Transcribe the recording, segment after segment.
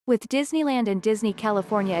With Disneyland and Disney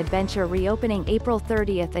California Adventure reopening April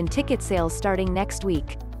 30th and ticket sales starting next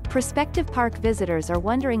week, prospective park visitors are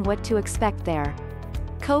wondering what to expect there.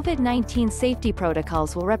 COVID-19 safety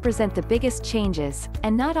protocols will represent the biggest changes,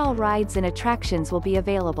 and not all rides and attractions will be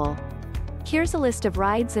available. Here's a list of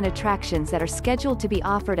rides and attractions that are scheduled to be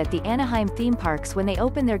offered at the Anaheim theme parks when they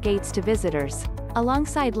open their gates to visitors,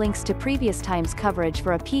 alongside links to previous times' coverage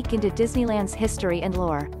for a peek into Disneyland's history and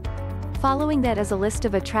lore. Following that is a list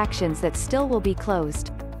of attractions that still will be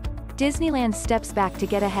closed. Disneyland steps back to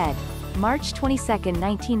get ahead. March 22,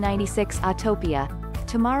 1996 Autopia.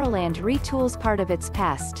 Tomorrowland retools part of its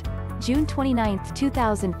past. June 29,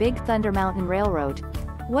 2000 Big Thunder Mountain Railroad.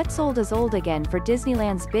 What's old is old again for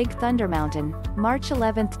Disneyland's Big Thunder Mountain. March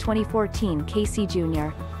 11, 2014 Casey Jr.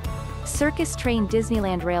 Circus Train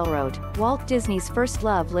Disneyland Railroad. Walt Disney's first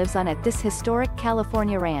love lives on at this historic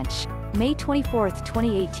California ranch. May 24,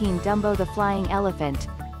 2018 Dumbo the Flying Elephant.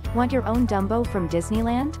 Want your own Dumbo from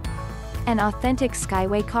Disneyland? An authentic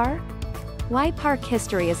Skyway car? Why park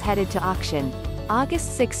history is headed to auction.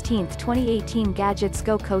 August 16, 2018 Gadgets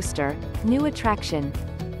Go Coaster, new attraction.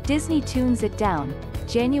 Disney tunes it down.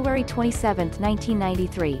 January 27,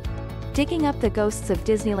 1993. Digging up the ghosts of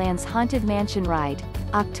Disneyland's Haunted Mansion ride.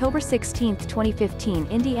 October 16, 2015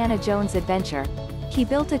 Indiana Jones Adventure. He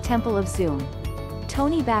built a Temple of Zoom.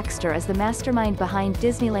 Tony Baxter is the mastermind behind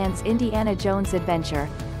Disneyland's Indiana Jones Adventure.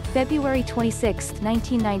 February 26,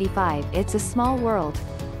 1995 It's a Small World.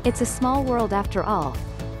 It's a small world after all.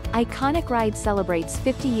 Iconic ride celebrates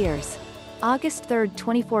 50 years. August 3,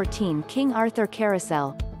 2014 King Arthur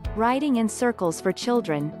Carousel. Riding in circles for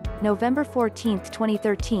children. November 14,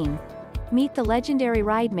 2013. Meet the legendary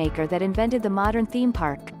ride maker that invented the modern theme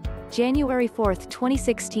park. January 4,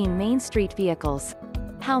 2016 Main Street Vehicles.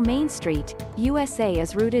 How Main Street, USA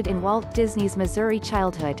is rooted in Walt Disney's Missouri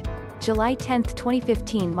childhood. July 10,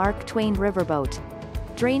 2015 Mark Twain Riverboat.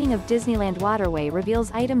 Draining of Disneyland Waterway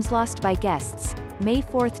reveals items lost by guests. May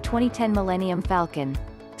 4, 2010 Millennium Falcon.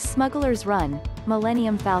 Smuggler's Run,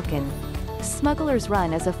 Millennium Falcon. Smuggler's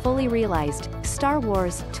Run is a fully realized Star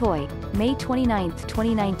Wars toy. May 29,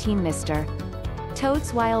 2019 Mr.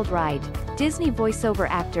 Toad's Wild Ride. Disney voiceover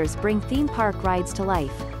actors bring theme park rides to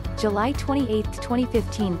life. July 28,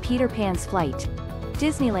 2015 Peter Pan's Flight.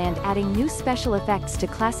 Disneyland adding new special effects to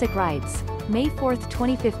classic rides. May 4,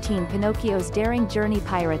 2015 Pinocchio's Daring Journey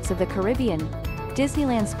Pirates of the Caribbean.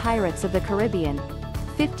 Disneyland's Pirates of the Caribbean.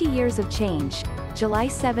 50 Years of Change. July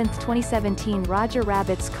 7, 2017 Roger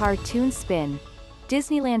Rabbit's Cartoon Spin.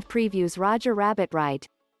 Disneyland previews Roger Rabbit Ride.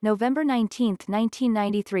 November 19,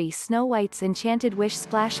 1993 Snow White's Enchanted Wish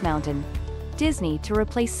Splash Mountain. Disney to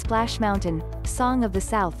replace Splash Mountain, Song of the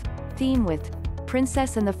South, theme with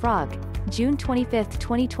Princess and the Frog. June 25,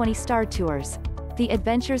 2020 Star Tours. The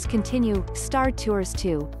Adventures Continue, Star Tours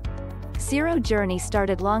 2. Zero Journey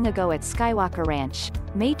started long ago at Skywalker Ranch.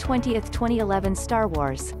 May 20, 2011 Star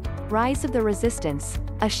Wars. Rise of the Resistance,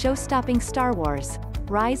 a show-stopping Star Wars.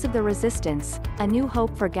 Rise of the Resistance, A New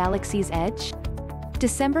Hope for Galaxy's Edge?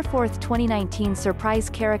 December 4, 2019 Surprise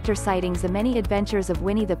character sightings. The Many Adventures of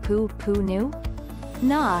Winnie the Pooh. Pooh New?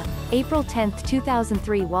 Nah. April 10,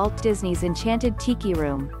 2003 Walt Disney's Enchanted Tiki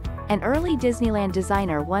Room. An early Disneyland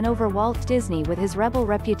designer won over Walt Disney with his rebel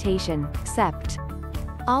reputation, Sept.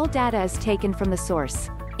 All data is taken from the source.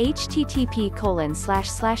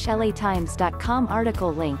 http://latimes.com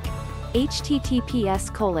article link.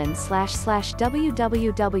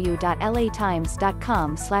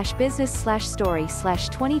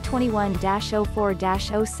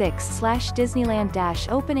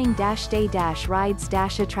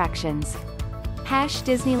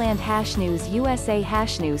 #Disneyland #News USA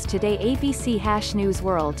 #News Today ABC #News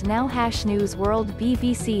World Now #News World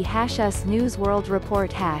BBC #Us News World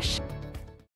Report #